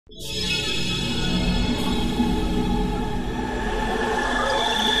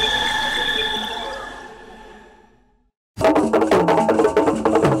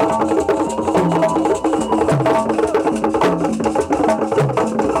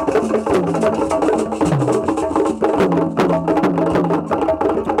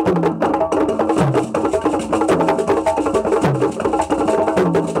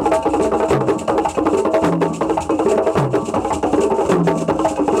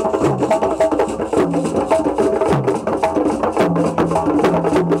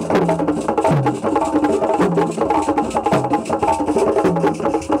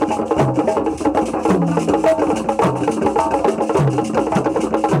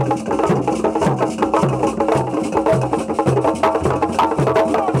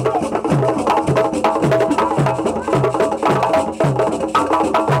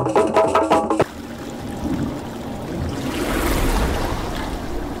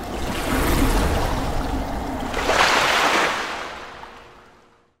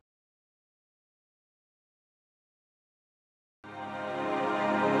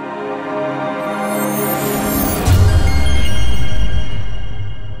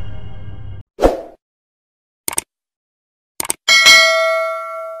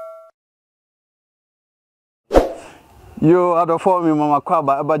Yo, other for me, Mama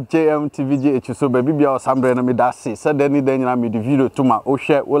Kwaba about JMTVGH. So, baby, be our sambre na me that say. So, then you me the video to my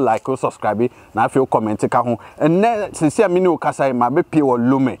share, like, subscribe, na feel comment, and then since I mean, Kasa, my baby or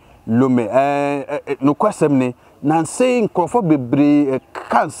lume, no question me. Nan saying Crawford be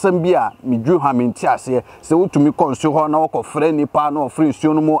can sambia, me drew ham in tiasia, so to me console no or friendly pan or free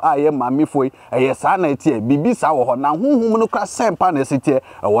sonomo, I am Mami for a yes, I tea, bibi sour, now whom no class same pan city,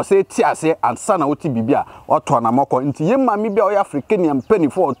 I was a tiasia and son of Tibia, or Tuanamoko into Yem Mami be African and penny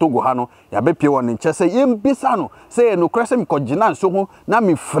for Togo Hano, ya be one in Chessa, Yem Bisano, say no crescent coginan so, na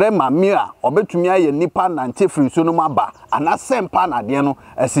me frame my mira, or bet to me a nipan and tea free sonoma ba, and that same pan at Diano,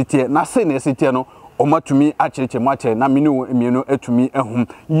 a city, na sene citiano. Oma to me actually mache na minu emienu etumi ehum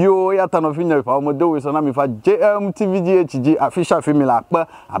yo ya ta no finya fa omo do we so na me fa JMTVGHG official female akpa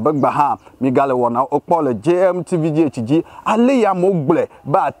abagba ha mi gale wona okpole JMTVGHG ale ya mo gble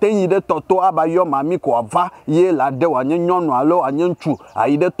ba tenyi de toto abayo mami ko ava ye la de wa nyonu alo anyentu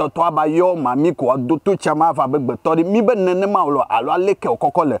ayi de toto abayo mami ko doto chama fa bagbe tori mi be nene ma alo aleke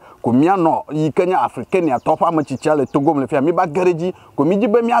okokole ko mi ano yi Kenya African ya topa ma chichale Togo me fa mi ba gareji ko mi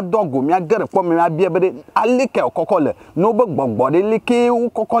jibe mi adogo mi agere po mi abia alike okokole no gbogbo de like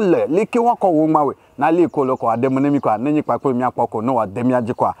ukokole like wako wo mawe na liko loko ademonemi kwa nenyi papo mi akoko no ademi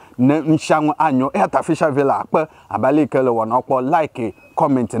ajikwa ne nshanwo anyo artificial vela akpa abalike le wona okpo like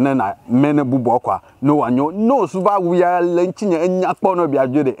comment na mene bubu okwa no wanyo no suba wuya lenchinye anyakpo no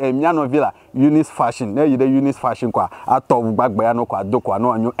biadwede emia no vela Unis fashion na yide Unis fashion kwa ato gbagba ya no kwa dokwa no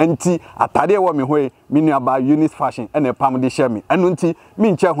wanyo enti atade wo mi hoye mi nuaba Unis fashion ene pam de share mi enu enti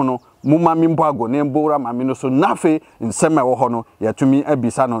mi nche ho no muma mi mboago ne mbora mami no so nafe nsema wo ho no yatumi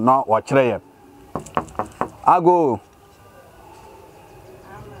abisa no na wo kire ye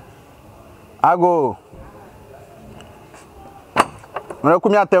ago mara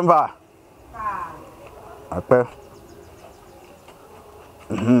kumi atemva ape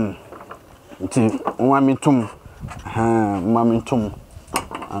nti mami tum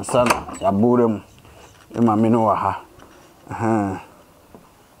ansana ya burem mami no wa ha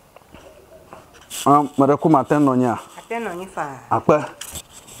mara kuma atenonya fa ape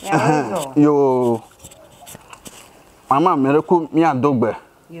yo mama mereku mi adogbe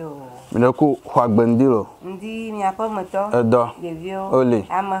yo mereku hwagbendiro ndi mi apomoto edo devio ole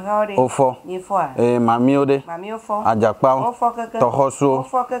amahore ofo ni fo mami ode ofo ajapa ofo keke tohoso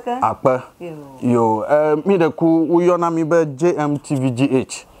ofo keke ape yo mi deku uyona mi be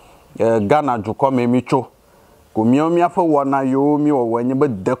JMTVGH Ghana juko me micho ko mi afọ wona yo mi wo wenye be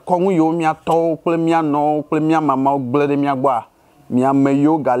de kon yo mi ato ple mi ano ple mi mama ogbele mi agba mi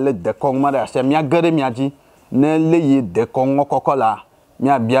ameyo gale de kon ma da se mi agere mi aji na leye de kon okokola mi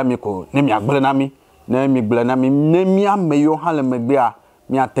abia mi ko ne mi agbele na mi na mi gbele na mi ne mi ameyo hale megbe a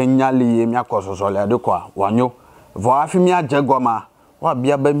mi atenya leye mi akososo le de kwa wanyo vo afi mi ajegoma wa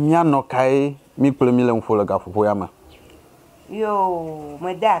bia be mi ano kai mi ple mi le mfolo ga fufu ya ma yo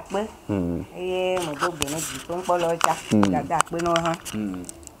mo da pe mo do gbe na ji to npolo ja da pe no han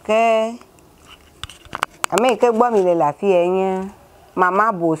ke ame ke gbo mi le la fi eyin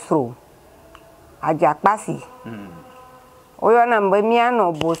mama bosro ajapasi oyo na mbe mi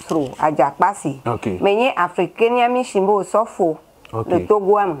ano bosro ajapasi menye africania mi shimbo sofo le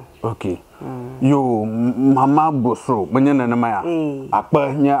Togo am yo mama bosro menye nene maya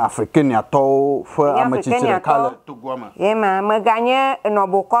akpa nya african ya to fa amachichire kala to goma ye ma maganye no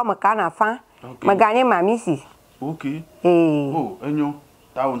boko makana fa maganye mamisi okay oh enyo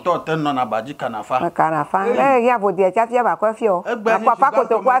ta unto ten no na baji kanafa kanafa ya bodi cha fia ba kwa fio akwa pa ko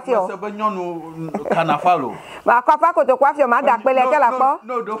to kwa fio se be nyonu kanafa lo ba akwa pa ko to kwa fio ma da pele ke la po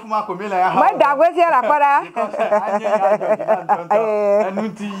no do fuma ko mi la ya ma da gwe fia la po da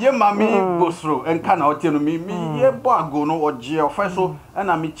enunti ye mami bosro enka na otie no mi ye bo ago no oje ofeso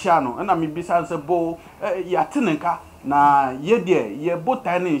na mi chia no na mi bisa se bo ya tinenka na ye de ye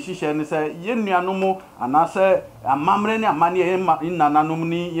botan ni hihye ni se ye nuanom anase amamre ni amane ye nananom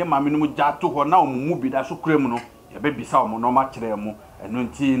ni ye mamenom jato ho na omumu bi da so kurem no ye be bisa omo no ma kire mu enu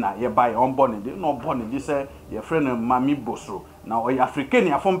nti na ye bai on born de no born de se ye friend mami bosro na o ya african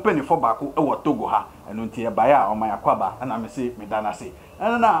ya fom penny for baako e wo Togo ha enu nti ye bai a o ma yakwaba na me se me dana se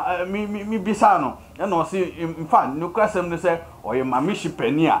na mi bisa no na o se mfa no krasem ni se o ye mami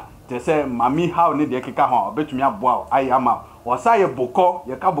shipeni a te se mami how ni de keka ho betumi aboa ayama o sa ye boko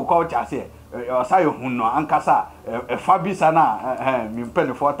ye ka boko o chase o sa ye hunno ankasa fa bisa na mi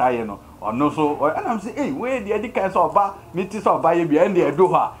mpeni for taye no ono so na me say we de kan so oba mi ti so oba ye bia ndi edo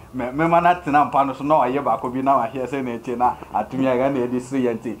ha me mana tena mpa no so na ye ba ko bi na wa hie se na eche na atumi aga na edi siri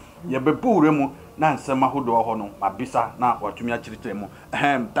yenti ye be pure mu na nsema hodo ho no mabisa na watumi akirikire mu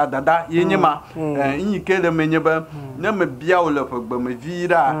dada yenyema nyike de menyeba na mabia ole pagba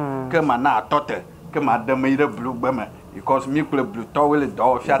mavira kama na atote kama da meire blue gbama because mi kule blue towel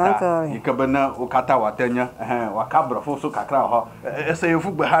do fiata ikabana okata watanya wakabra fo so kakra ho ese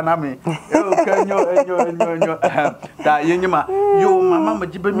yefugbe ha na me enyo da yenyema yo mama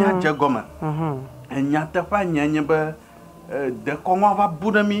majibe mi aje goma enya tafa nyanyeba de konwa va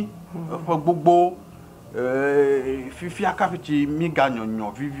budami fa gbogbo fifi akafichi mi ga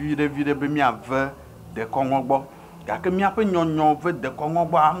nyonyo vivire be mi ave de konwogbo ga ke mi ape nyonyo ve de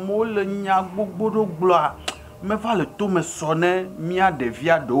konwogbo amole nya gbogbo do glo me va le to me sone mi a de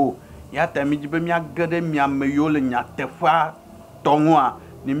via do ya ta mi jibe mi agede mi ameyo le nya tefa tonwa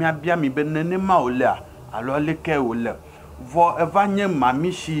ni mi abia mi be nene ma ole alo le ke ole vo eva nye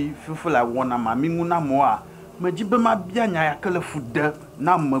mami shi fifu la wona mami nguna mo a me jibe ma bia nya ya kele fude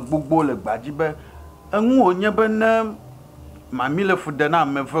na me gbogbo le gbajibe enwu onye be na mami le fude na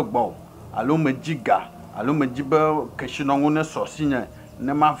me ve gbo alo me jiga alo me jibe keshino ngune sosinye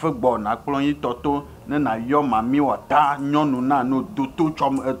ne ma ve gbo na klon yi toto ne na yo mami Wata nyonu na no doto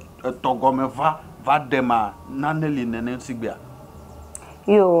chom etogome va dema na neli nene sigbia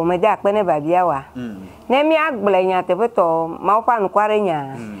yo me da pe ne babia wa ne mi agble nya te beto ma kwa nkware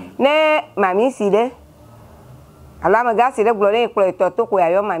nya ne mami si de ala me ga si de glo ne klo toto ko ya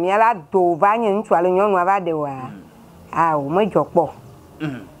yo mami ala do va nya ntu ale nyonu ava de wa a o me jopo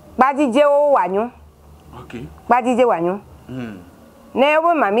gbajije o wanyu okay gbajije wanyu ne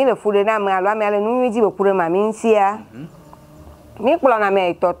wo mami le fure na me ala me ale nu ji be kure mami nsia mi klo na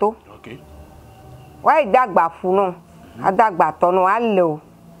me toto okay wa idagba fu no adagba to no ale o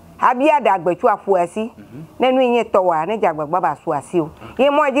abi adagba tu afu asi nenu yin to wa ne jagbagba ba su asi o ye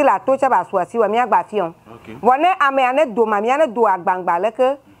mo ji la to cha ba su asi wa mi agba fi on wone ame ane do mami ane do agbangba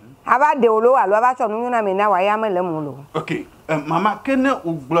leke aba de olo alo aba so nu na me na wa ya me le mu lo okay mama kene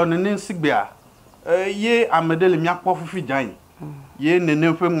uglo ne sigbia ye amedele mi akpo fufi jan ye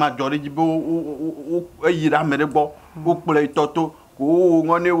nene fe majori jibo yira mere gbo o pele toto ko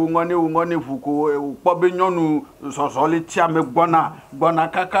ngone fuko po be nyonu soso le tia me gbona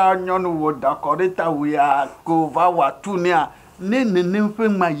kaka nyonu wo da korita wi a ko va wa tunia nene fe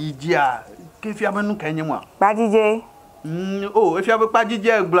ma yijia ke fi amenu kenye mo gbajije e fi abe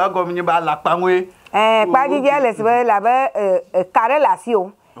gbajije gbla go mi ba la panwe gbajije le se la be carré la si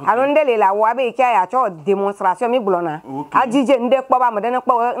o alondele la wa be kia ya cho démonstration mi glona ajije nde kpo ba modene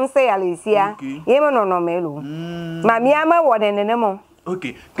kpo nse ya le sia ye me no melo mami ama wo de nene mo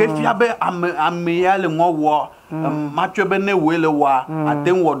okay ke fi abe ame ya le wo ma twebe ne we le wa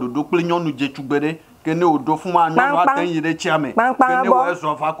aten wo dodo ple nyonu je tugbere ke ne odo fun ma nyonu aten yire chiame ke ne wo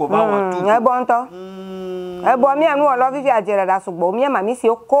so fa ko ba wa tu e bon to e bo mi anu olo fi ajere da sugbo mi mami si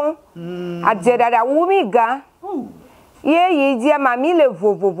o kon ajere da wu mi ga ye dia mami le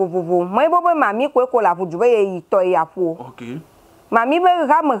vo mo ibo mami ko la fu jube ye to ya fu okay mami be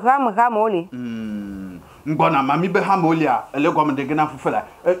ram ole ngona mami be hamoli a ele gom de gena fufela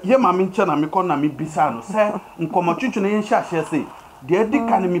ye mami nche na mi ko na mi bisa no se nkomo twetwe na ye hia hia se de edi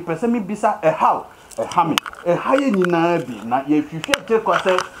kan mi pese mi bisa how hami haye nyina bi na ye hwehwe che ko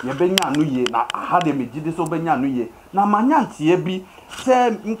se ye benya anu ye na aha de megide so benya anu ye na manyantie bi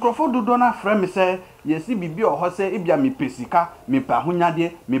se nkrofo dodo na frɛ me se ye si bibi oho se ebia me pesika me pa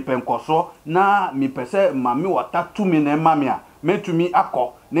honyade me penkoso na me pese Mami Wata tumi na mami a metumi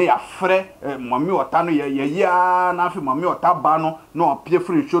akọ na ya frɛ Mami Wata no ye ya na afi Mami Wata ba no na opie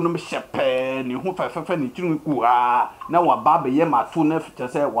free show no me hyepe ne ho fefefe ne tiru ku na wa ba be ye mato na fiche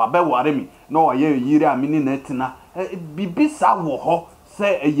se wa be ware mi na wa ye yire amini na tina bibi sa wo ho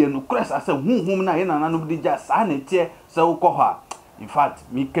se ye no kresa se hunhum na ye na no bi ja sa na tie se wo kɔ ha. In fact,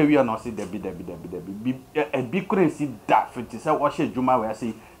 mi kewia no si debi bi kuresi da fiti se wo hye djuma we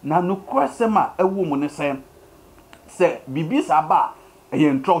ase na no kwasema ewo mu ne se bibi saba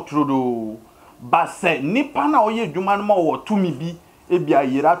ye ntrotrodo ba se nipa na oye djuma no ma wo tumi bi ebia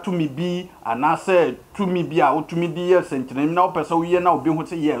yira tumi bi anase tumi bi a otumi di ye sentinel na opese wo ye na obi hu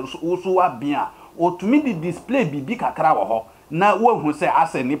se ye wo so abia otumi di display bibi kakra wo ho na wo hu se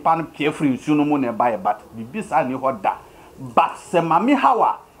ase nipa no pie free nsu no mu na ba ye but bibi sa ni ho da. But se Mami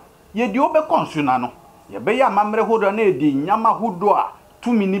hawa ye di obe konsuna no ye be ya mamre hodo na edi nyama hodo a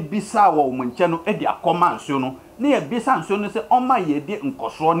tumi ni bisa wo munche no edi akoma nso no na ye bisa nso no se oma ye di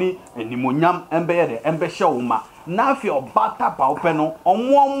nkoso ni enimonyam embe ye de embe hye wo ma na afi obata pa ope no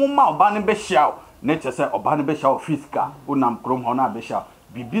onwo ma oba ne be hye na che se oba ne be hye physical onam krom ho na be hye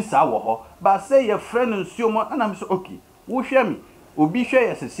bibisa wo ho ba se ye friend nso mo na me so okay wo hwe mi obi hwe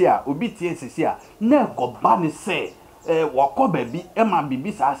ye sese a obi tie sese a na ekoba ne se wako baby ema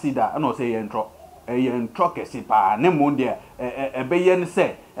bibi sa asida na o say ye ntro kesi pa ne mo de ebe ye ne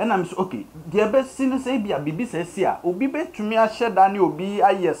se na me so okay de ebe si ne se bia bibi sa si a obi betumi a hyeda ne obi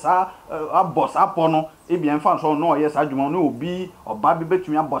ayesa abos apono e bia mfa so no yes adwuma no obi oba bi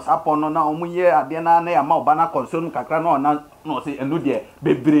betumi abos apono na omu ye ade na ya ma oba na concern kakra na no say enu de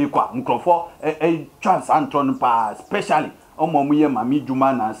bebre kwa nkrofo chance antron pa especially omo ye mami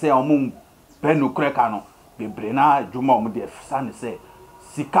dwuma na se omu penu kreka no bebre na djuma omu de fsane se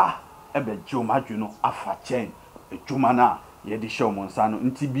sika ebe djuma djuno afa chen djuma na ye di show mo nsa no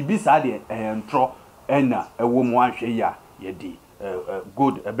nti bibi sa de ntro ena ewo mu ahwe ya ye di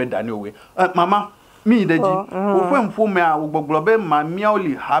good ebe dane owe mama mi deji ofemfo me a gbogblobe mamia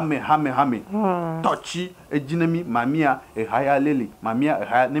oli hame touchi ejinami mamia ehaya lele mamia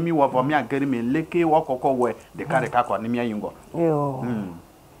ehaya nemi wa famia gari me leke wa kokko we de kare kakwa nemi ayingo yo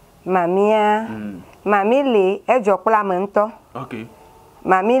mamia Mami le ejokpla me nto. Okay.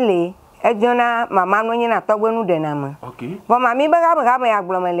 Mami le ejona mama no nyina togbenu de na me. Okay. Bo mami bega me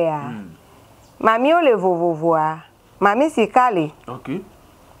agblomele a. Mami o le vovovo a. Mami sikale. Okay.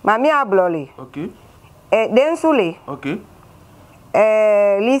 Mami ablole. Okay. Densule. Okay.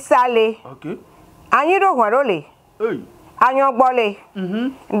 Lisale. Okay. Anyi do hwarole. Hey. Anyogbole.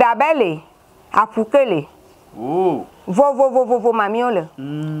 Dabele. Apukele. Oh. Vovovo mami o le.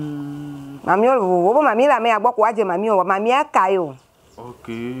 Mami o mami la me agboko aje mami o mami akayo.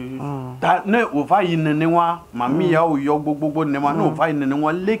 Okay. Da ne ova yinene wa mami ya o yo gbogbo ne ma no ova yinene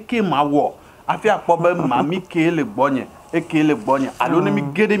wa leke ma wo afi apobe mami kele gbonye ekele gbonye alo ne mi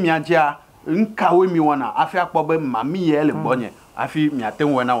gede mi aja nkawe mi wona afi apobe mami ye le gbonye afi mi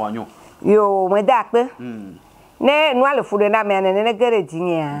atenwe na wanyo yo me da pe ne nu ale fude na me ne gere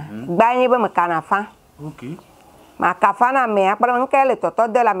jinya gba yin be me kana fa. Okay. Ma kafana me akpara nkele toto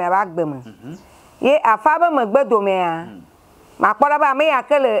de la me ba gbe me ye afa ba me gbedo me a ma akpara ba me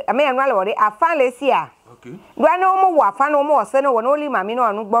akele me anu ale wori afa le si a Okay. do anu mo wa afa no mo ose no woni mami no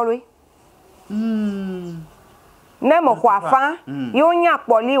anu gboro ne mo ko afa yo nya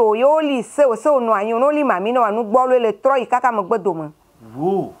poli o yo li se o se onu anyu no li mami no anu gboro le tro ikaka me gbedo me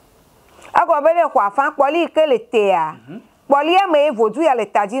Wo. ago be le ko afa poli kele te a poli e me vodu ya le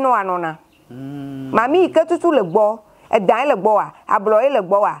taji no anona Mami ke tutu le gbo edan le gbo wa ablo le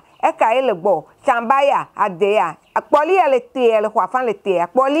gbo wa eka le gbo chamba ya ade ya akpoli ya le te le kwa fan le te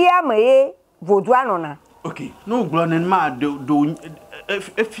akpoli ya me vodu anona. Okay, no glone ma do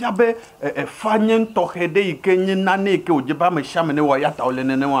efiabe fanyen tohede ikenye nane ke ojiba me shamene wa yata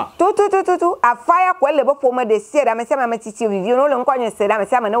olenene wa tu afaya ko le bo poma de se da me se ma titi vivio no le nkonye se da me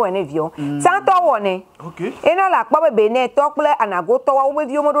se ma ne wa ne vio santo woni. Okay. Ina la kpa be ne tokle anago to wa wo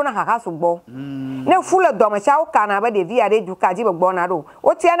vio modo na haka so gbo ne fule do me cha o kana ba de via de du ka ji be gbo na do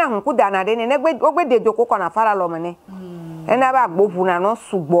o tie na hunku da na de ne ogbe de joko ko na fara lo me ne ena ba gbobu na no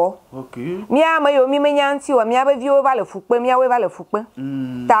sugbo. Okay. Mi ama yo mi menya nti wa mi abavio ba le fukpe mi awe ba le fukpe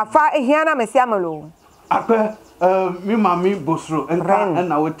ta fa ehia na me se amalo Ape mi mami bosro enka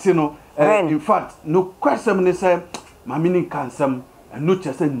na woti no in fact no kwasem ne se mami ni kansam no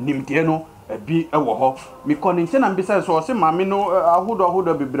chese nimde no ebi ewo ho mi koni nche na mbisa so se mami no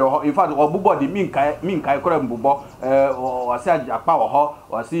ahodo bebre ho in fact obubo de mi nkai kora mbubo wase ajapa wo ho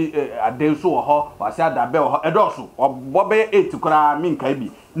wase adenso wo ho wase adabe wo ho edoso obo be 8 kora mi nkai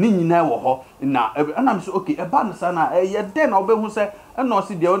bi ni nyina wo ho na ana mi so okay eba no sa na ye den na obehu se na o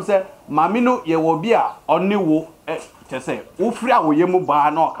si de o se mami no ye wo bi a oni wo chese wo firi a wo ye mu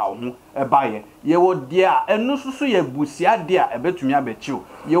ba na o ka wo ho eba ye wo de a enu susu ye busia de a ebetumi abechiu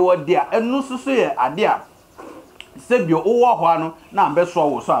ye wo de a enu susu ye ade a sebio wo ho ano na ambeso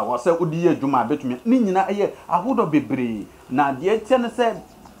wo so a wo se odi ye adwuma abetumi ni nyina ye ahodo bebre na de tie ne se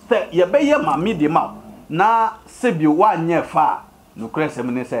ye be ye mami de ma na sebio wa anye fa no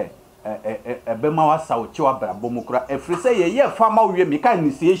kresem ne se ebe ma wa sa wo chi wa brabo mu kura efri se ye fa ma wie meka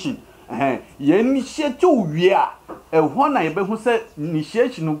initiation ye initiate wie a ehwo na ye be hu se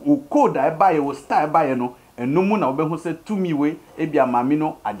initiation o code a ba ye o style ba ye no enumu na obehu se tumi we ebia mami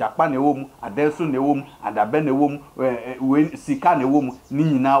no ajapa na ewom adenso na ewom adabe na ewom we sika na ewom ni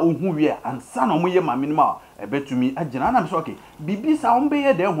nyina ohu wi ansa na omoye mami no ma ebetumi agina na me so okay bibisa ombe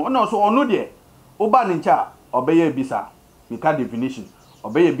ye de ho na so ono de oba ne ncha obeye bisa mika definition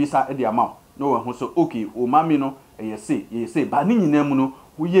obeye bisa e de ama no we hu so okay o mami no ye say ba ni nyina mu no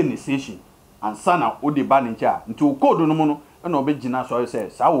wo ye initiation ansa na o de ba ne ncha nti o code no mu no na obegina so say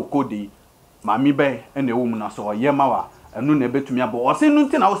sa wo code mami be ene wo mu na so ye mawa enu na betumi abo o se nu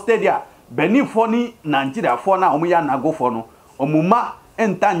nti na o stadia beni fo ni Nigeria fo na omu ya nago fo no omuma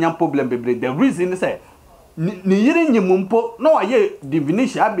enta nya problem bebre the reason say ni yiri nyimumpo na wa ye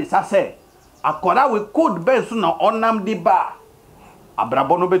definition abisa say akora we code be so na onam di ba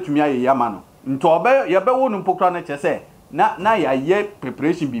abrabo no betumi aye ya ma no nti obe ye be wo nu pokra na che say na ya ye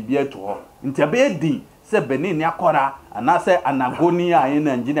preparation bibia to ho nti be din se beni ni akora ana se anagoni a yin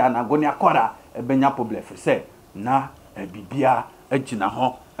Nigeria anagoni akora ebenya problem se na bibia agina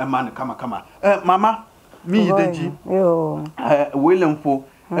ho e man kama mama mi yideji yo welemfo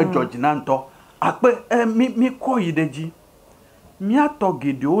George nanto akpe mi ko yideji mi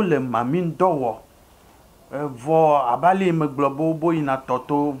atogede ole mami ndowo vo abali meglobo boyina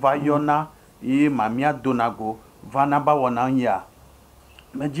toto vayona e mami adonago vanaba wona nya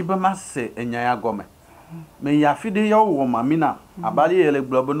mejibe masse enyaya gome me ya fide yo wo mami na abali ele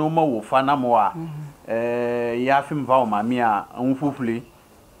globo no mo wo fa na mo a ya fi mva wo mami a nfufule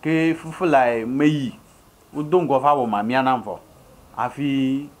ke fufulai meyi udongo fa wo mami na mvo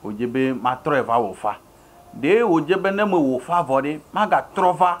afi ojebe ma trova wo fa de ojebe na mo wo fa vode maga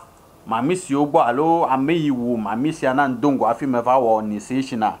trova mami si ogbo alo ameyi wo mami si na ndongo afi me fa wo ni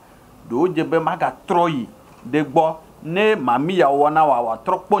seshina do ojebe maga troyi de gbo ne mami ya wona wa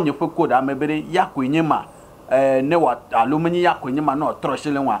trokpo nyefe code amebere yakwenye ma ne wa alo menyi yakwenye ma no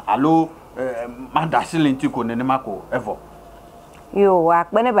troshile wa alo madasile ntiko ne mako evo yo wa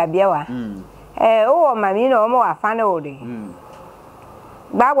pene babia wa o mami no mo wa fa na ode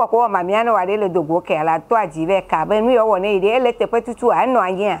gbagbo ko mami ana wa de le dogo ke ala to ajive ka be nu yo wo ne ide ele tepe tutu a no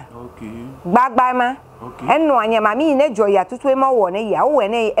anye okay gbagba ma eno anye mami ne joya tutu e mo wo ne ya wo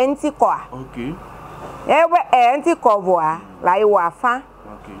ne enti ko a okay ewe enti kovoa la iwa fa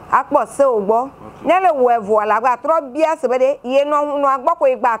akpo se ogbo nyele wo evo la gba tro bia se bede ye no agboko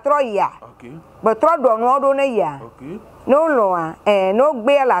igba tro ya be tro do no do ne ya no lo a no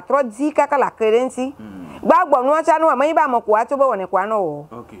gbe la tro di kaka la kerenti gbagbo no cha no amani ba mo ko ato be woni kwa no wo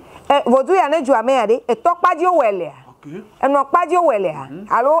vodu ya ne ju ame ya de etokpaji o wele eno okpaji o wele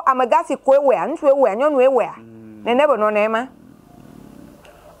alo amagasi ko ewe antu ewe anyonu ewe ne nebo no na ema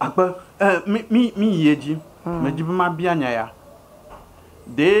akpa mi yeji mejibe ma bia nya ya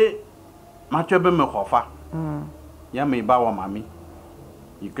de ma chebe me khofa ya me ba wa mami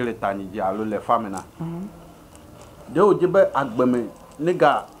ikele tani ji alo le famina de o jibe agbeme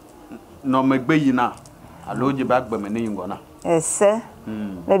niga no megbe yi na alo jibe agbeme ni ngona ese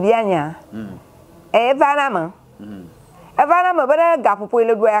le bia nya evana ma bere gapopo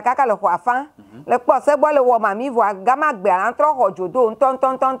ile do ya kaka le khofa le po se gbo le wo mami vo agama gbe an tro hojodo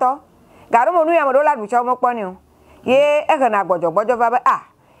nton garo mo nu ya mo do la du cha mo po ni o ye e kana gbojo va be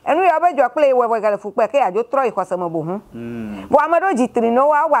enu ya be jo ple we gale fu pe ke ajo tro ikose mo bo hu bo amado jitri no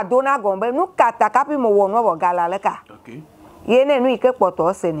wa do na gombe nu kata kapi mo wo no bo gala le ka okay ye ne nu ike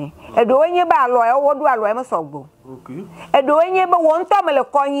poto se ni edo onye ba alo e wo do alo e mo sogbo okay edo onye be wo nto mele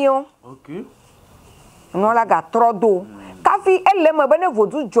konyi o okay no la ga tro do kafi ele mo be ne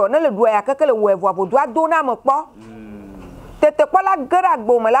vodu jo ne le do ya kekele wo evo abodu ado na mo po tete pola gara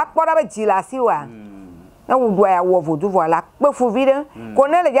gbo me la pora be jila si wa na wo do ya wo vodu voila pe fu vide ko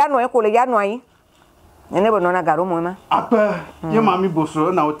ne le ja no ko le ja no yi ne bo no na garo mo ma apa ye mami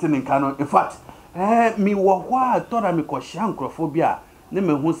boso na otini nka no in fact mi wo kwa tora mi ko sha nkrofobia ne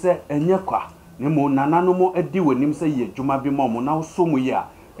me hu se enye kwa ne mo nanano mo edi wanim se ye dwuma bi mo mo na so mu ye a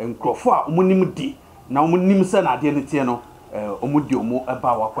enkrofo a mo nim di na mo nim se na de ne tie no omo di omo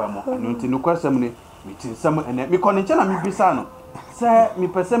eba wakwa mo no nti no kwasam ne mitinsam ene mi kɔ ne nche na mi bisa no se mi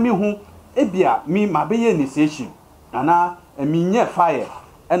pese mi hu ebia mi mabeye initiation ana mi nye fire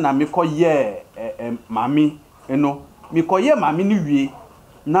na mi kɔ ye mami eno mi kɔ ye mami ni wie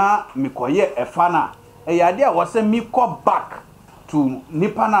na mi kɔ ye efa na eyade a wo se mi kɔ back to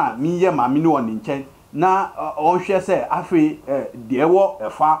nipa na mi ye mami ni won nche na onhwe se afi de wo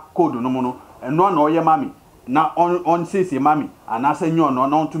efa code no mu no eno na oye mami na on sese mami ana se nyo no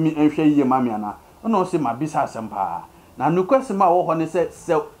na ontumi enhwe ye mami ana no se mabisa asempa na nukwese ma wo ho ne se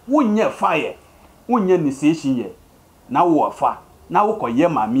wonye fire wonye initiation ye na wo fa na wo koye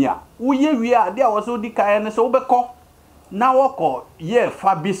mami a wo ye wi a de a wo so di kae ne se wo bekọ na wo ko ye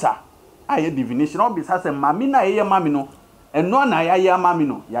fa bisa aye divination obisa se mami na ye mami no eno na ya ye mami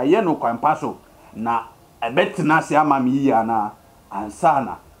no ya ye no kwampa so na ebetina se mami yi ana ansa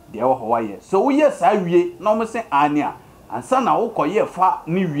na de wo ho wa ye so wo ye sa wie na mo se ania ansa na wo koye fa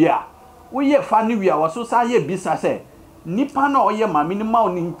ni wi a wo ye fa ni wi a wo so sa ye bisa se nipa na oye mami ni ma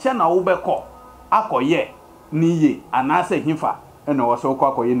oni nche na wo bekọ akoye ni ye anase hifa ena wo so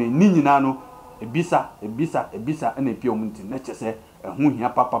akoye ni nyina no ebisa ena pie omunti na chese ehu hia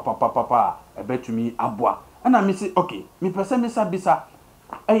papa ebetumi aboa ana mi si okay mi pese mi sa bisa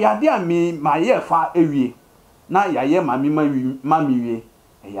eyade a mi ma ye fa ewie na ya ye mami mami wie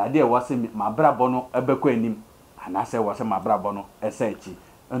eyade e wo se ma brabo no ebekọ anim anase wo se ma brabo no ese echi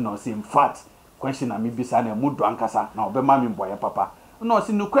ena se in fact question na mi bisa na mudu ankasa na obe mami boye papa no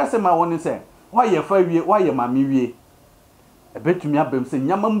se no kwese ma woni se wa ye fa wie wa ye mami wie ebetumi abem se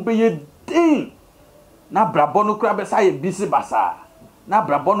nyama mbeye din na brabo no kura be sa ye bisi basa na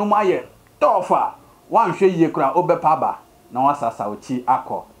brabo no ma ye tofa wan hwe ye kura obepa ba na wasasa ochi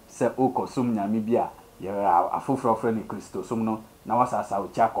akọ se okosum nyame bia ye afofrofre ni Kristo sum no na wasasa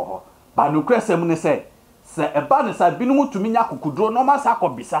ochi akọ ho ba no kura sem ne se eba ne sa binu mutumi nya kokudro no ma sa akọ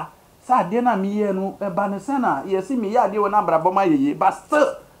bisa sa de na mi ye no eba ne se na ye si mi ya de wona brabo ma ye ba still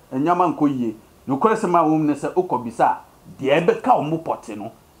enyama nko ye no kura sem a wom ne se okọ bisa de ebe ka o mu pote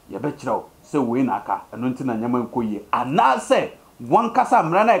no ye be kirao se we na aka eno nti na nyama nko ye ana se wan kasa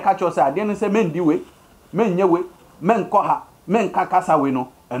mra na e ka cho se ade ne se mendi we menye we menko ha menka kasa we no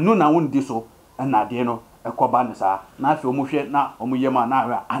enu na wondi so na ade no ekoba ne sa na afi o mu hwe na o mu yema na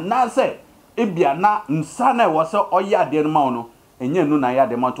ahwe ana se ebia na nsa na wo se oye ade no ma no enye enu na ya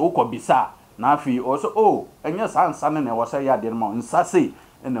ade ma to ukọ bisa na afi o so enye sa nsa na wo se ya ade no ma nsa se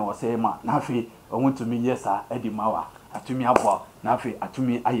na wo se ma na afi o wutumi yesa edi mawa atumi abo na afi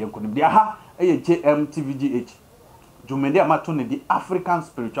atumi ayenkonim dia ha eye JMTVGH jumende amato ne di African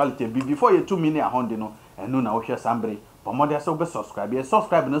spirituality before you 2 minute ahonde no enu na wo hwe sambre pomode se wo be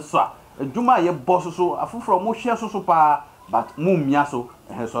subscribe no so juma ye boss so afufro mo hwe so pa but mu mia so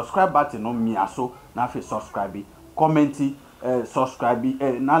subscribe button no mia so na afi subscribe comment subscribe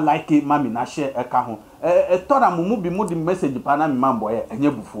na like mami na share eka ho tora mu bi mu di message pa na mi mambo enye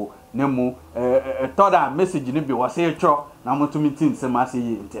bufuo na mu tora message ni bi wo se tro na mutumi tin se ma se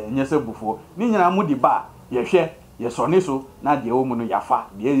yi enye se bufuo ni nyina mu di ba ye hwe ye sone so na de wo mu no yafa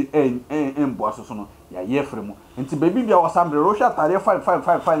de embo so no ya ye frɛ mu nti baby bia wasambre rosha tare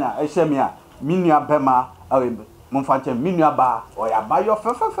fine na ehye me a minua bema momfa che minua ba o ya ba yo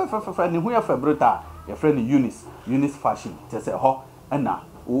fe ni hu ya febrota ye frɛ ni Eunice fashion tese ho na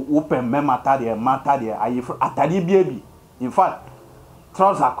wo pem mema tare ayi atare bia bi in fact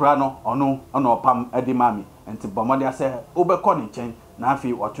trouser kra no ono opam edi mami nti bomode ase wo be kɔ ni chen na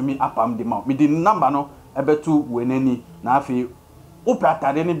afi otumi apam di ma mi di number no ebetu weneni na afi upe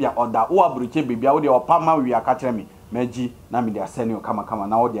atade ni bia oda wo abruche bibia wo de opama wi aka kire mi maji na mi de asene o kama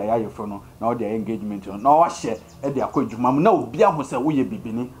na wo de ya yefro no na wo de engagement no na wo hye e de akwadwuma mu na obi aho se wo ye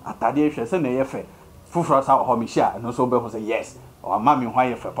bibini atade ehwe se na ye fe fufuro sa ho mi hia no so be ho se yes o mami ho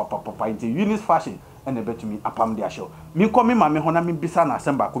ye fe papa into Eunice fashion and ebetumi apam de ahyo mi komi mami ho na mi bisa na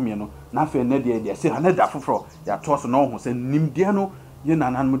asem ba komie no na fe na de se ha na da fufuro ya to so no ho se nimde no ye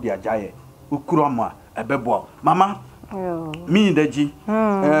nanan mu de ajaye ukuro ma ebebo mama mi daji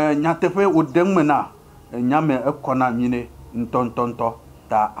nyatefe odem na nyame ekona nyine ntontonto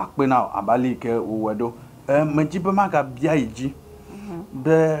ta akpe na abali ke owedo majibe maga bia yiji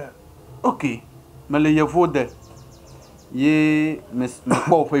be okay mele yevode ye me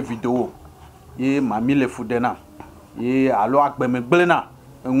po fe video ye mami le fude na ye alo akpe me gble na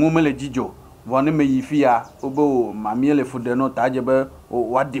enwume le jijo woni me yifia obo mami le fude no ta jebe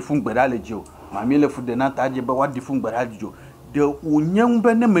wadi fun gbera le jijo mami le fude na ta jebe wadi fun gbera jijo de onyan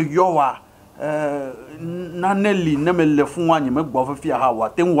be ne me yowa na neli na me le fun anyi me gbo fafia ha wa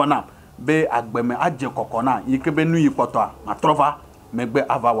ten wona be agbeme aje kokona yike be nu yipoto a matrova megbe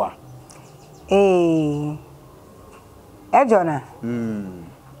avawa ejona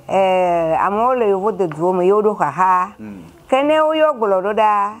amole yo de duo me yodo ha kene o yo gbolodo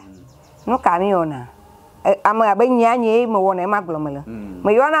da nu kamiona ama abenya anye me wona ma glomele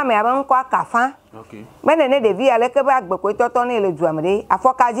me yona me aban kwa kafa okay mene ne de via le ke ba gbe ko toto ne le duamre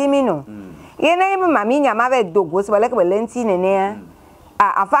afokaji mi no ye na me mami nya ma be dogo se bele ke bele nti ne ne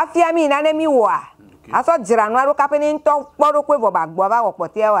afafia mi na ne mi wo a aso jira no aro kapeni nto kporo kwe bo ba gbo ba wo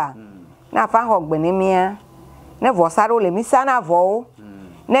pote wa na fa ho gbe ni mia ne vo saro le mi sana vo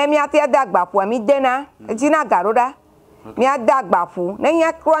na mi ate dagba pu mi dena ejina garoda mi adagba pu na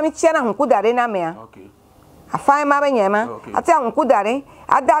nya kro mi chia na hunku dare na me okay afai ma be nyema ate hunku dare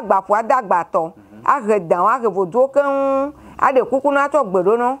adagba pu adagba to agedan agevodo kan ade kuku na to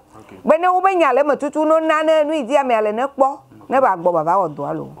gbero no gbe ne wo be nya le metutu no na na nu idi ame ale ne po ne ba gbo baba odo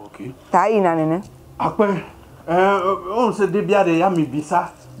alo okay ta yi na ne ape on se de bia de ya mi bisa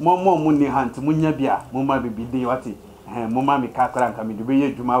mo mu ni hant mu nya bia mo ma bibi de wati mo ma mi ka kra nka mi de be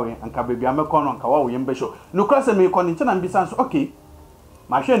ye dwuma we nka be bia me kono nka wa wo yembe show no kra se me kono nche na mbisa so okay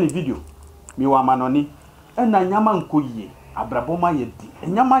ma hwe ni video mi wa manoni na nyama nko yie abrabo ma ye di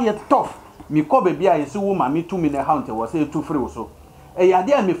nyama ye tough mi ko be bia ye se wo ma mi tu mi na haunt wo se tu free wo so ya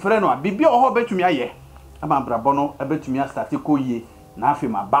de mi frɛ no a bibi oho betumi aye ama abrabo no betumi a start ko yie na afi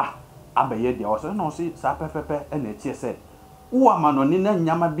ma ba abaye de wo so no si sa pepepe na etie se wo amanoni na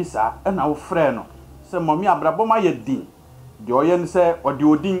nyama bisa na wo frɛ no se momi abrabo ma ye din de oye ne se ode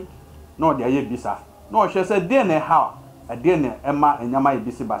odin na ode aye bisa na o hwe se de na ha de na ema nyama ye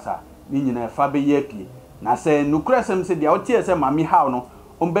bisi basa ni nyina fa be ye pie na se nukura sem se de o tie se mami ha no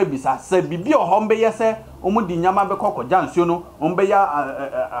ombe bisa se bibi oho mbe ye se omudi nyama be kokkoja nsuo no ombe ya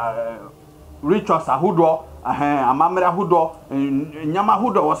rituals ahudo amamre ahudo nyama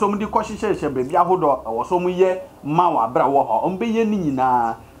ahudo wo so mudi kohihye bebi ahudo wo so mu ye ma wa bra wo ho ombe ye ni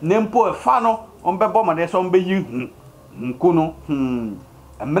nyina nempo efa no ombe bomode so ombe yi nku no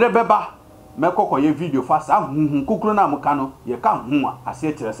emre beba me kokkoye video fa sa kukuru na amka no ye ka hu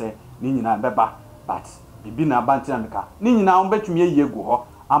ase kire se ni nyina beba but bibi na banti amka ni nyina ombe tumi ye gu ho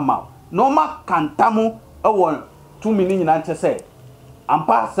ama no ma kantamu ewo tumi ni nyina nche se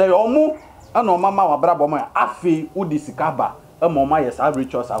ampa se omu ana omama wa brabo mo afi udi sikaba emoma yes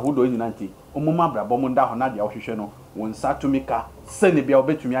rituals ahudo nyina nti omuma brabo mo nda ho na dia ohwehwe no wonsa tumika se ne bia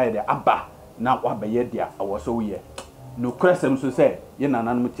obetumi aye de aba na wa beye dia awoso wo ye no kresem so se ye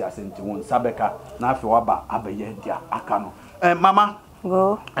nananum ti asenti wonsa beka na afi wa ba abaye dia aka no mama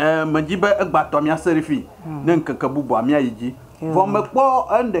go majibe egbato mi aserifi ne nkakabubu ami ayiji vom mekpo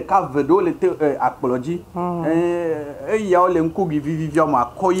ende ka vedo le apology ya ole nkugi vivivio ma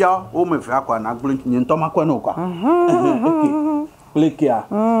koya o me fa kwa na gbolo nyi ntoma kwa no kwa plekia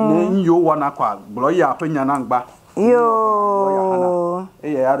ne nyo wana kwa gbolo ya penya na ngba yo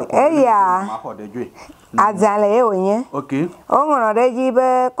ya ma ho de jwe azale e onye okay o ngoro de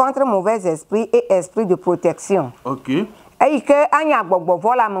jibe contre mauvais esprit et esprit de protection okay ke anya gbogbo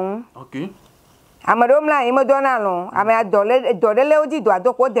vola mu okay amado mla imo donalo ame adole odi do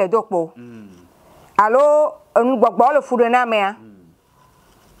adoko de dopo alo onu gbogbo le fudo na me a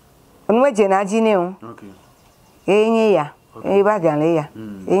onu eje na ji ni o okay enye ya e ba jan le ya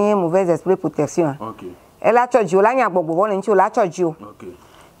enye mauvais esprit protection okay e la choji o la nya gbogbo vola nchi o la choji o okay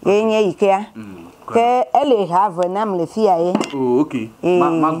enye ike a ke ele have nam le fia e oh okay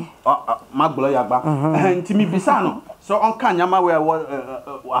ma gbolo ya gba ntimi bisa no so onka nyama we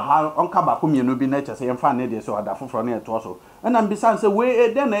ha onka ba ko mienu bi na chese yemfa na de so ada foforo na eto so na mbisa se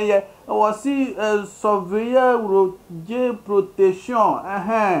we de na ye wo si surveiller roje protection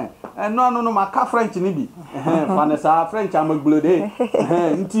no maka french ni bi fanesa french amagblode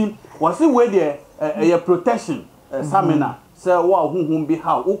nti wo si we de ye protection samina se wa huhun bi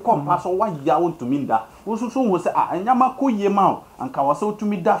ha wo compass wa ya wontumi nda wo susu ho se anyama ko ye ma anka wo se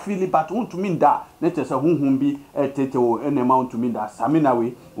wotumi da fili but wontumi nda na te se huhun bi tete wo enema wontumi nda samina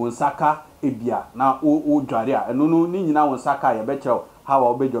we wonsaka ebia na o dware a eno no ni nyina wonsaka ye be kyew ha wa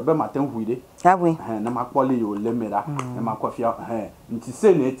obejo be maten huide awe na makpole yo lemera na makofia nti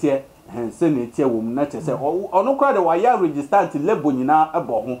se na etie wo na te se ono kra de wa ya registrant lebo nyina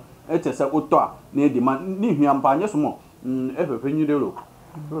ebo ho te se oto a na edi ma ni hwiampa anye somo efepenyidelo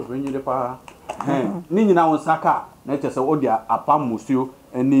efepenyide pa ni nyina wonsaka na te se odia apamusio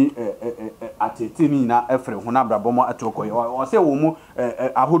eni atete ni nyina efre ho na brabomo atokoye o se wo mu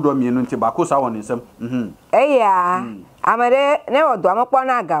ahodo mienu nti ba ko sa won nsem eya amade ne odo amokpo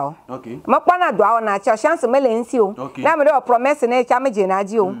na aga o okay mokpo na do awon na cha chance mele nsi o na amade o promise na cha meje na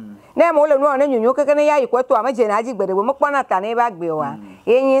ji o ne mo le no na nyonyo keke ne ya yikweto a maje na ajigbede bo mo kpona ta ne ba gbe wa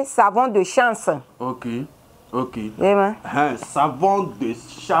yin savon de chance OK OK ema savon de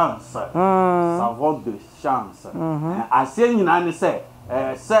chance savon de chance asie nyina ne se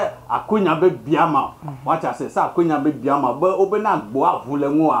akonya be biama wacha se akonya be biama ba obe na gbo avule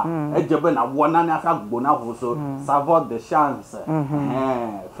nwo a ejebe na wona na asa gbo na ho so savon de chance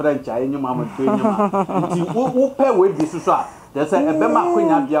French a enyuma mo to enyuma ti wo pe we di so a de se ebe ma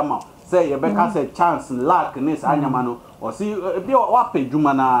akonya biama se ye be ka se chance luck ne sa anyama no o si bi wa pe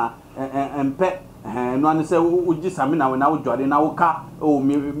djuma na empe no an se uji sami na we na ujore na wo ka o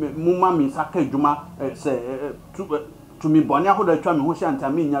mu mami saka djuma se tumi boni ahodo atwa me ho hye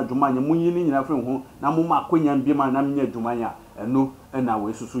antame nya dwuma nya munyi ni nyina fre ho na mo ma akonya mbiem na me nya dwuma nya eno na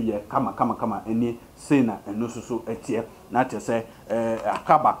we susu ye kama eni sei na eno susu etie na te se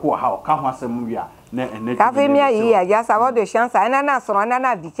akaba ko ha o ka ho asem wi a na ene ka fe mi ayi ya ja savon de chance ana na soro ana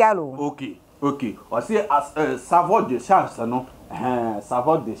na vichalo OK o si savon de chance no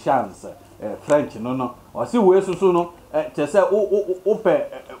savon de chance French no o si we susu no te se o pe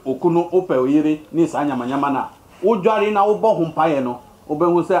okunu o pe oyire ni sa nyamanyama na ojari na wo bo humpaye no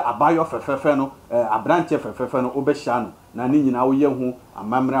obehu se abayo fefefe no abranche fefefe no obehia no na ni nyina wo ye hu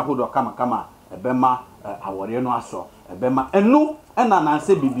amamre ahodo kama ebema awore no aso ebema enu na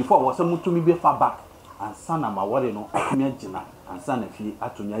nanse before wo se mutumi be fa back ansa na mawore no atumi agina ansa na fi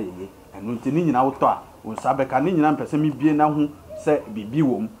atumi ayeye enu nti ni nyina wo to a wo sabeka ni nyina mpese mi bie na hu se bibi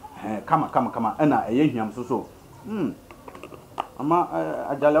wom kama na eye hwiam so ama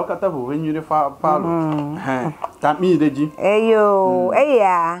ajale okata bo wenyire fa palo ta mi deji eyo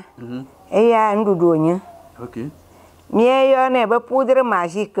eya ndudu onye OK mi eyo na be poudre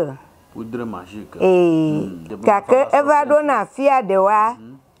magique kake evado na fia de wa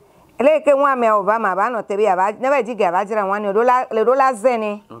eleke nwa me obama ba no tebi aba na ba jiga ba jira nwa le dola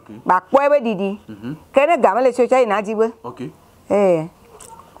zeni ba po ebe didi kene gamele chocha ina jigbe OK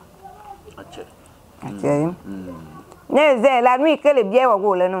ache ne la nuit que le bien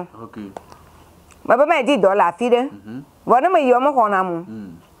wo le no OK baba ma di dollar fi de wona me yo mo hona mu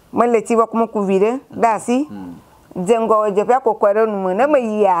me le ti wo kuma ku vide da si jengo je pe kokore nu na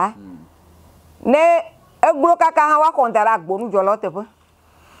me ya ne egro kaka ha wa kontara agbo nu jolo tepo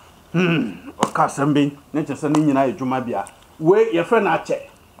o ka sembe ne chese ni nyina ejuma bia we ye fe na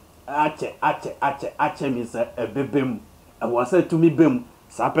ache mi se ebebem e wo se tumi bem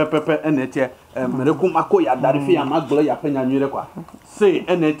sa pepepe enetie merekum akoya darifi ya maglo ya penya nwire kwa say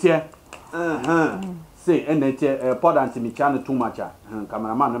enetie say enetie podant mi chane too much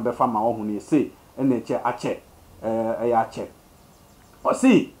cameraman no be fa ma ohun ni say enetie ache ya ache o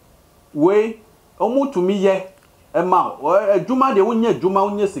si we omutumi ye ma adwuma de wonye adwuma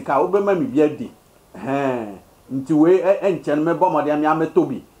wonye sika obema mi bia di nti we enche no me bomode am ya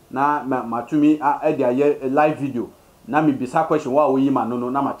metobi na matumi e dia ye live video na mi bisa question wa oyi ma no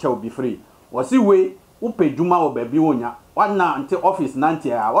na ma che obi free wo si we upe djuma wo ba bi wonya wana nte office na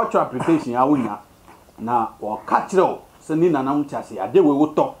nte a what application ya wonya na o ka kire se ni na mu chase ade we wo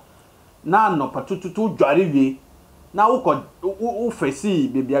to na no patututu dware wie na wo ko wo fesi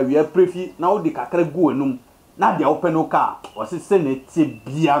bebia wie prefi na wo di kakra gu enum na de open no ka wo si se na tie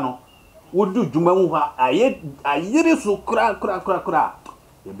bia no wo du djuma hu ha ayire so kra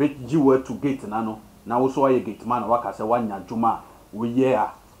e be ji wo to gate na no na wo so aye gate man waka se wanya djuma wo ye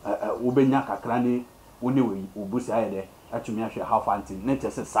a wo benya kakra ni woni we obusi aye de atumi ahwe how fanti ne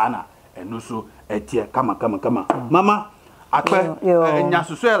tese sana eno so etie kama mama akpe nya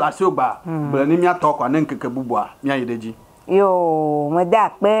susu ela se ogba bele ni mi atokwa ne nkeke bubua mi aye deji yo mo da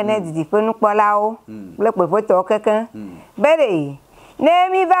pe ne didi pe nu pola o le pe foto kankan bere ne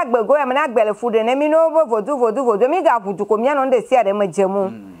mi va gbego ya na gbele fude ne mi no vodu mi ga fudu ko mi anu de si ade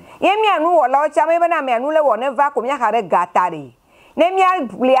majemu ye mi anu wo la o cha me na mi anu le wo ne va ko mi hare gatare ne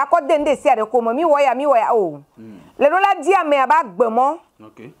mi le akode nde si ade ko mo mi wo ya o le do la dia me aba gbemo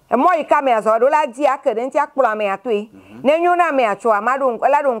okay e mo yi ka me aso do la dia kede nti akplo me atoi ne nyu na me acho amado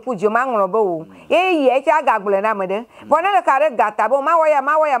la do nku je ma nro bo o ye cha gagbele na me de bo ne le kare gata bo ma wo ya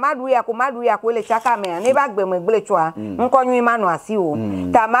madu ya ko le cha ka me ne ba gbemo gbele choa nko nyu ma no asi o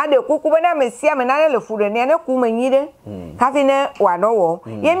ta ma de kuku be na me sia me na le fure ne ku me nyide ka fi ne wa no wo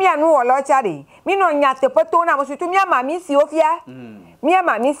ye mi anu wo lo cha de mi no nya te poto na mo sutu mi mami si ofia mi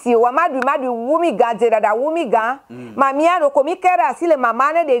mami si wa madu wumi ga je dada wumi ga mami aro ko mi kera si le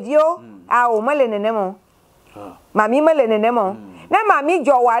mama ne de vio a o mele nene mo mami mele nene mo na mami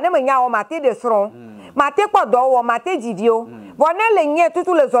jo wa ne me nya o mate de sro mate podo wo mate jivio bo ne le nye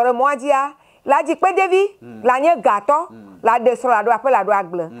tutu le zore mo ajia la ji pe devi la nye gato la de sro la do apela do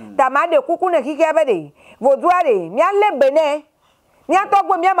agble ta ma de kuku ne kike be de vodouare mi ale bene nya to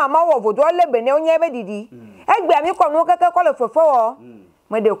gbo mi mama wo vodo le bene onye be didi egbe mi ko nu keke ko le fofo wo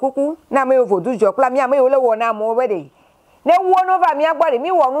me de kuku na me vodo jo kla mi am e wo le wo na mo be de ne wo no va mi agbare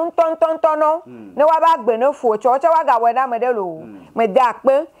mi wo nu ton no ne wa ba gbe no fu cho wa ga we na me de lo me da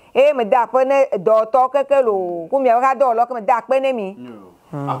pe me da pe ne do to keke lo ku mi ga do lo ke me da pe ne mi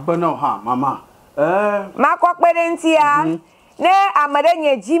ape no ha mama ma ko pe de ntia ne amade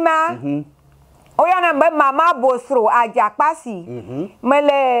nye jima oya na mbe mama bosro ajapasi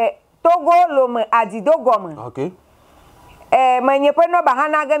mele togo lo me adidogo me okay menye pe no ba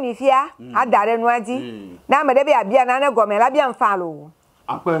hana ga mi fia adare no aji na mede bia bia na ne gome la bia mfa lo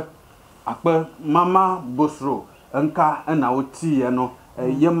akpe mama bosro nka na oti ye no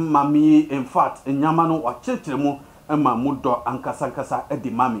ye mami in fact nyama no ochechiremu ma mudo ankasa edi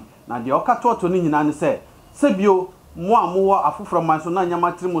mami na de okato ni nyina ne se bio mo amowo afoforo man so na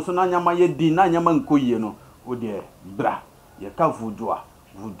nyama tirimo so na nyama ye di na nyama nkoyie no wo de bra ye ka vudu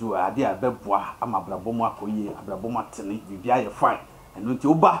ade abeboa amabrabo mo akoyie abrabo mo tene bibia ye fine eno nti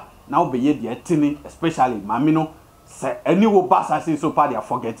oba na obeye de tene especially mami no se ani wo ba sase so pa de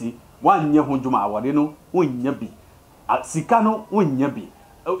forget wan nye ho djuma awore no wonnya bi sika no wonnya bi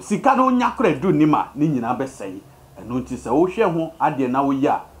sika no nyakora du nima ni nyina be sei eno nti se wo hwe ho ade na wo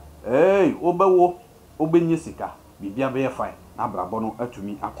ya obewo obenye sika bibia be fine na brabo no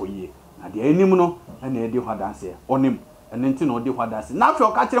atumi akoyie na de anim no na edi hwadanse onim enti no odi hwadanse na afio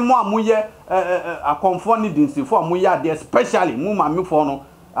ka kire mo amoye akonfo ni dinsifo amoye ade especially mu mamifo no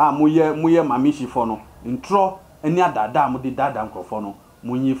moye mamishifo no ntro eni adada mo de dada nkrofo no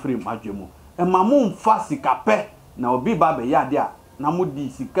munyi free madwemu mamu mfa sika pe na obi ba be ya ade a na mo di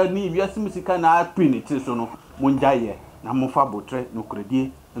sika ni wiasim sika na atwi ni ti so no munjaye na mo fa botre no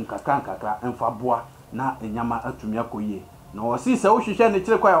kredie nkakra mfa boa na enyama atumi akoyie na osi se wo hwehwe ne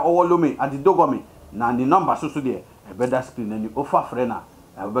kire kwa owolome adidogome na ni number so de ebeda screen ani ofa frɛ na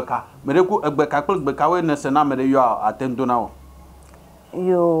ebeka mereku egbeka we ne se na mere yo atendo na wo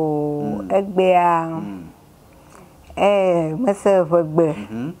yo egbea myself egbe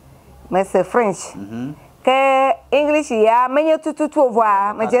myself French ke English ya menye tututu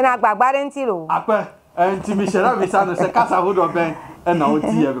ovoa me je na agbagba de ntilo ape enti mi shera visa no se kasa hodo ben na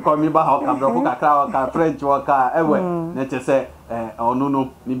oti e because mi ba ha ka bro kakra ka French wa ka ewe na che se onu no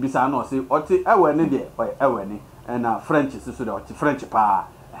ni bisa no se oti ewe ne de ewe ni na French so de oti French pa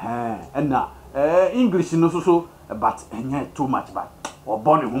na English no so but enye too much but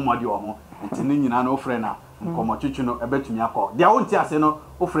obone hu modi o ho enti ni nyina no frɛ na nkomo chichu no ebetumi akọ dia wonti ase no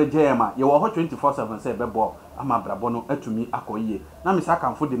ofre jema ye wo ho 24/7 se bebo ama brabo no atumi akọyie na misa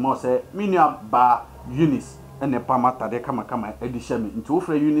kanfo de mo se minua ba Eunice ene pama tade kama edi shemi nti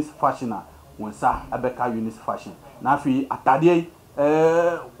ofre Eunice fashion a wonsa abeka Eunice fashion na afi atade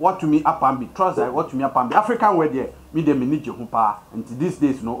watumi apambi trouser watumi apambi African wear there me de menije ho pa nti these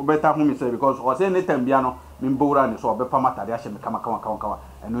days no obeta ho me say because o say ne tambia no me mbowura ne so obepama tade ahye me kama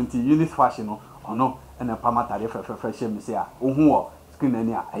eno nti Eunice fashion no ono ene pama tare fe shemi se a ohu wo screen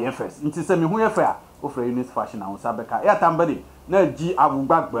ani a aye first nti se me hu ye fe a ofre Eunice fashion a wonsa beka ya tambade na ji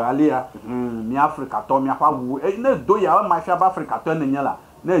abugbagba alia mi Africa to mi apawu na do ya ma fi Africa to na nyala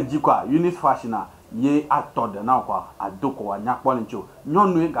na ji kwa Eunice fashion a ye atode na kwa adoko wa nyakpo ncho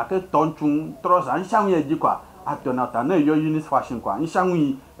nyonu ga ke tonchu trouser nshanwu ye ji kwa atona ta na yo Eunice fashion kwa nshanwu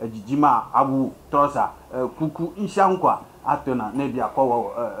yi ejijima abu trouser kuku nshanwu kwa atona na bi akọ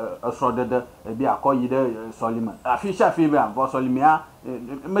asrodede bi akọ yide Soliman afisha fi be an Solimia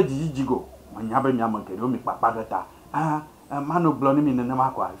majijigo manya ba nya mankere o mi papa data manu bloni mi na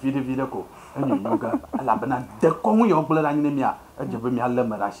makwa vide ko enyu yuga ala bana de ko hu yo bla anyi mi a ejebe mi ala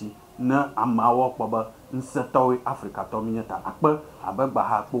marashi na amawo kpoba nsetowe Africa to mi nyata akpe abagba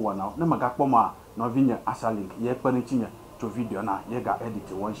ha akpo wona na maga kpo ma no vinya asalink ye kpani chinya to video na ye ga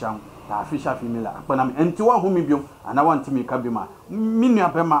edit won sham na official female akpana mi enti wa hu mi biom ana wanti mi ka bi ma minu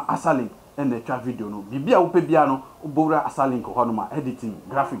abema asalink ene twa video no bibia wo pe bia no obowra asalink ho no ma editing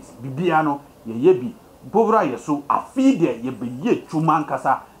graphics bibia no ye bi bowra ye so afi de ye be ye twuma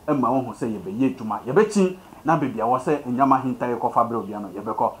nkasa ema wo hu se ye be ye twuma ye be chin na bibia wo se nyama hinta ye kofa bro bia no ye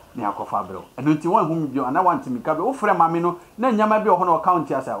be ko ne akofa bro enti wa hu mi biom ana wanti mi ka be wo frɛ mami no na nyama bi ho no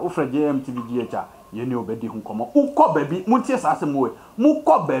account asa wo frɛ JMTVGH ye ne obedi hu komo ukọ baby muntie sase mowe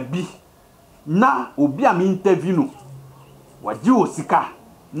mukọ baby na obi am interview no waji osika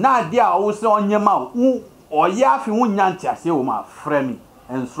na dia wo se onyema wo oye afi wo nyanti ase wo ma frɛ mi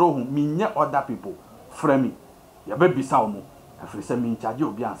ensro hu mi nye other people frɛ mi ya be bisa wo mo afri se mi nchaje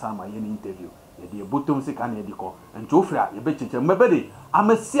obi ansa ma ye ni interview ye de bottom sika na ye di ko enti ofra ye be cheche mebede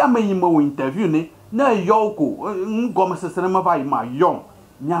amasi amayima wo interview ni na yoko ngom sesere ma ba ma yom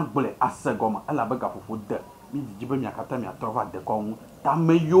nyagbele asegoma ala bega fufu de mi jibe mi akata mi atrova de ko hu ta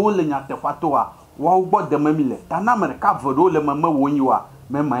me yo le nya te kwato a wa ugbo de mami le ta na mere ka vodo le mama wonyi wa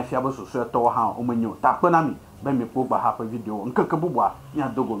me ma fia bo so so to ha o manyo ta pe na mi be mi po gba ha pa video nkeke bubwa mi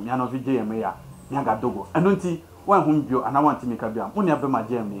adogo mi ano video ye me ya mi aga dogo eno nti wan hu bio ana wan ti mi ka bia mo ni abe ma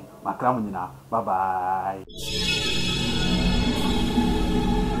je mi makra mo nyina bye bye